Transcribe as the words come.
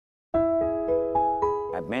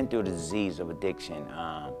I've been through the disease of addiction.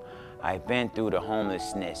 I've been through the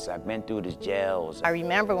homelessness. I've been through the jails. I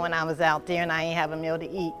remember when I was out there and I didn't have a meal to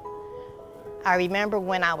eat. I remember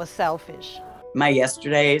when I was selfish. My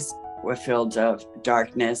yesterdays were filled of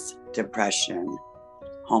darkness, depression,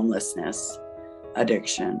 homelessness,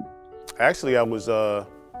 addiction. Actually, I was on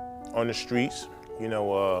the streets,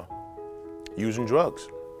 using drugs.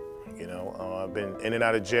 I've been in and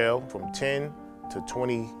out of jail from 10 to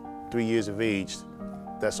 23 years of age.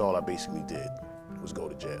 That's all I basically did, was go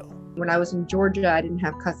to jail. When I was in Georgia, I didn't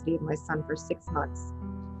have custody of my son for 6 months.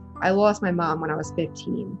 I lost my mom when I was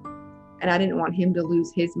 15, and I didn't want him to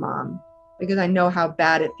lose his mom because I know how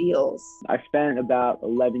bad it feels. I spent about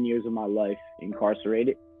 11 years of my life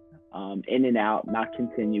incarcerated, in and out, not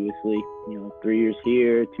continuously, 3 years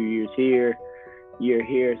here, 2 years here, year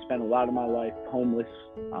here. Spent a lot of my life homeless,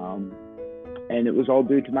 and it was all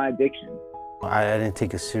due to my addiction. I didn't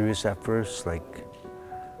take it serious at first. I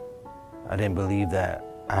didn't believe that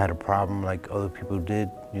I had a problem like other people did,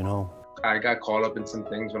 I got caught up in some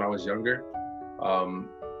things when I was younger.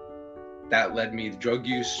 That led me to drug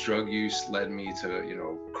use. Drug use led me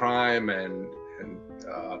to, crime and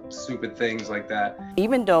stupid things like that.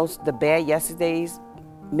 Even though the bad yesterdays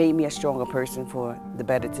made me a stronger person for the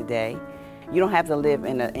better today, you don't have to live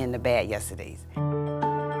in the bad yesterdays.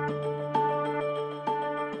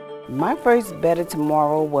 My first Better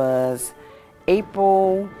Tomorrow was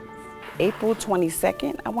April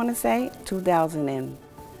 22nd, I want to say,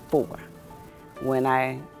 2004, when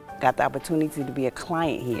I got the opportunity to be a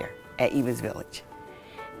client here at Eva's Village.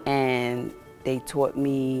 And they taught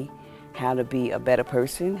me how to be a better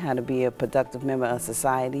person, how to be a productive member of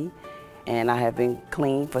society. And I have been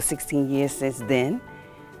clean for 16 years since then.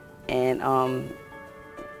 And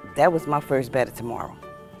that was my first Better Tomorrow.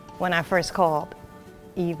 When I first called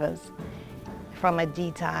Eva's from a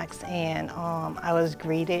detox and I was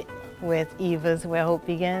greeted with Eva's Where Hope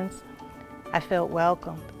Begins, I felt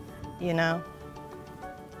welcomed, I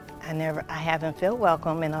haven't felt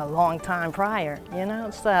welcome in a long time prior,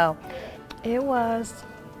 so it was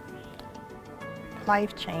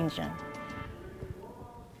life-changing.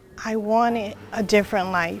 I wanted a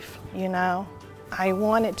different life, I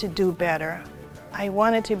wanted to do better. I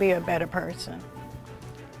wanted to be a better person.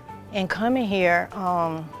 And coming here,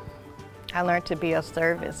 I learned to be of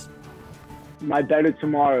service. My Better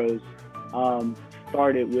Tomorrows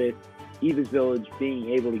started with Eva's Village being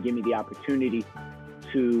able to give me the opportunity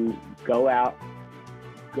to go out,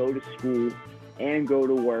 go to school, and go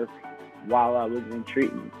to work while I was in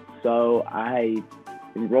treatment. So I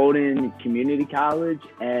enrolled in community college,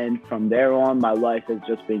 and from there on, my life has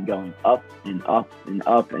just been going up and up and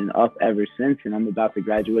up and up ever since, and I'm about to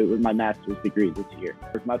graduate with my master's degree this year.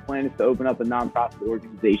 My plan is to open up a nonprofit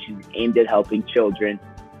organization aimed at helping children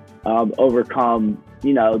overcome,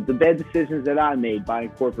 the bad decisions that I made by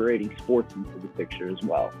incorporating sports into the picture as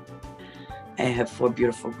well. I have 4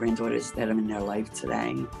 beautiful granddaughters that are in their life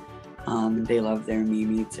today. They love their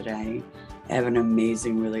Mimi today. I have an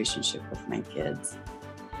amazing relationship with my kids.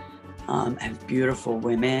 I have beautiful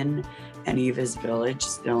women and Eva's Village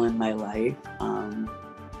still in my life.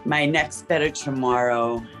 My next Better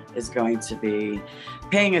Tomorrow is going to be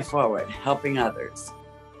paying it forward, helping others,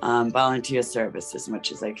 volunteer service as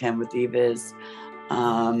much as I can with Eva's,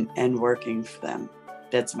 and working for them.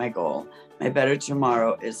 That's my goal. My Better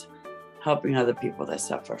Tomorrow is helping other people that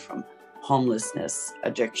suffer from homelessness,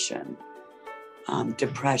 addiction,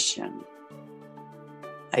 depression,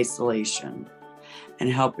 isolation, and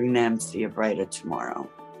helping them see a brighter tomorrow.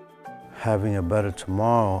 Having a better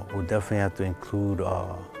tomorrow will definitely have to include,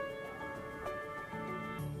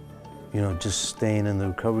 just staying in the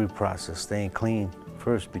recovery process, staying clean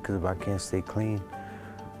first, because if I can't stay clean,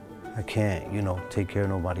 I can't, take care of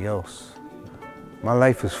nobody else. My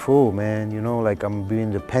life is full, man, I'm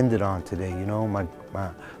being depended on today,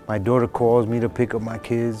 my daughter calls me to pick up my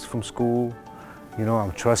kids from school,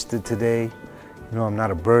 I'm trusted today, I'm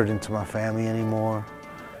not a burden to my family anymore,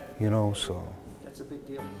 so. That's a big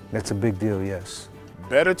deal. That's a big deal, yes.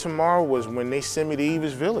 Better Tomorrow was when they sent me to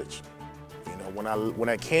Eva's Village. When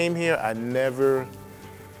I came here, I never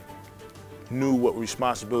knew what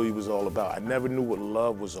responsibility was all about. I never knew what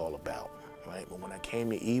love was all about, right? But when I came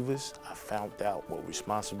to Eva's, I found out what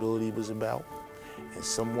responsibility was about and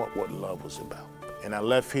somewhat what love was about. And I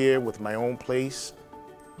left here with my own place,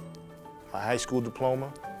 my high school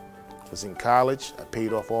diploma, was in college, I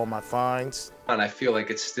paid off all my fines. And I feel like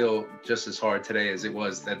it's still just as hard today as it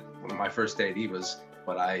was that my first day at Eva's,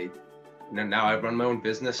 but now I run my own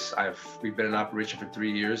business. We've been in operation for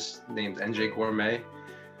 3 years, named NJ Gourmet.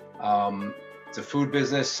 It's a food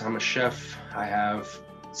business. I'm a chef. I have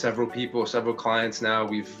several people, several clients now.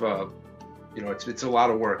 We've, you know, it's a lot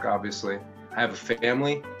of work, obviously. I have a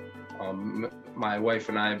family. My wife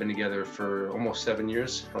and I have been together for almost 7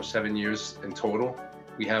 years, or 7 years in total.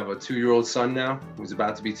 We have a 2-year-old son now, who's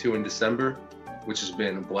about to be 2 in December, which has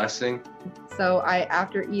been a blessing. So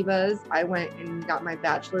after EVA's, I went and got my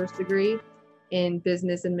bachelor's degree in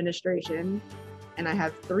business administration, and I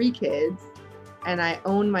have 3 kids, and I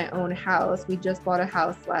own my own house. We just bought a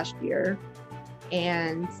house last year,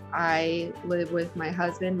 and I live with my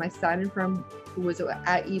husband, my son who was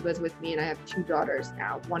at EVA's with me, and I have 2 daughters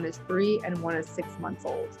now. One is 3 and one is 6 months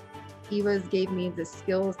old. EVA's gave me the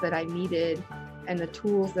skills that I needed and the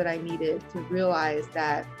tools that I needed to realize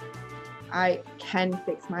that I can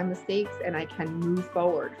fix my mistakes and I can move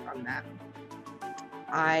forward from them.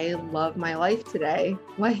 I love my life today.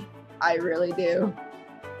 Like, I really do.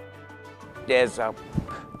 There's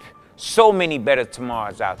so many better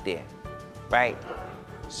tomorrows out there, right?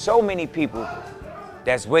 So many people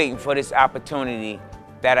that's waiting for this opportunity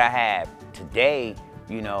that I have today.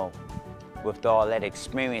 You know, with all that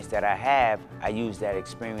experience that I have, I use that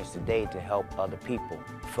experience today to help other people.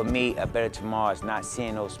 For me, a better tomorrow is not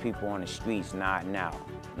seeing those people on the streets nodding out,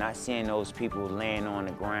 not seeing those people laying on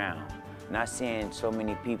the ground, not seeing so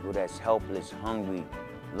many people that's helpless, hungry,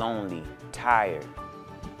 lonely, tired.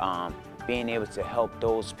 Being able to help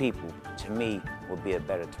those people, to me, would be a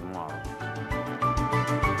better tomorrow.